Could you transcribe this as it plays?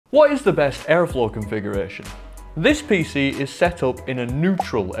What is the best airflow configuration? This PC is set up in a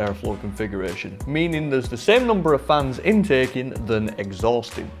neutral airflow configuration, meaning there's the same number of fans intaking than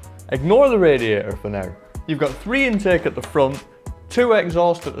exhausting. Ignore the radiator for now. You've got 3 intake at the front, 2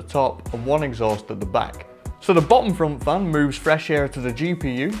 exhaust at the top and 1 exhaust at the back. So the bottom front fan moves fresh air to the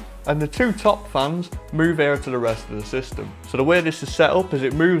GPU and the 2 top fans move air to the rest of the system. So the way this is set up is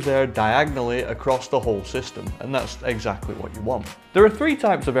it moves air diagonally across the whole system, and that's exactly what you want. There are 3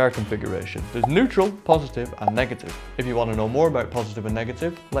 types of air configuration. There's neutral, positive and negative. If you want to know more about positive and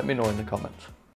negative, let me know in the comments.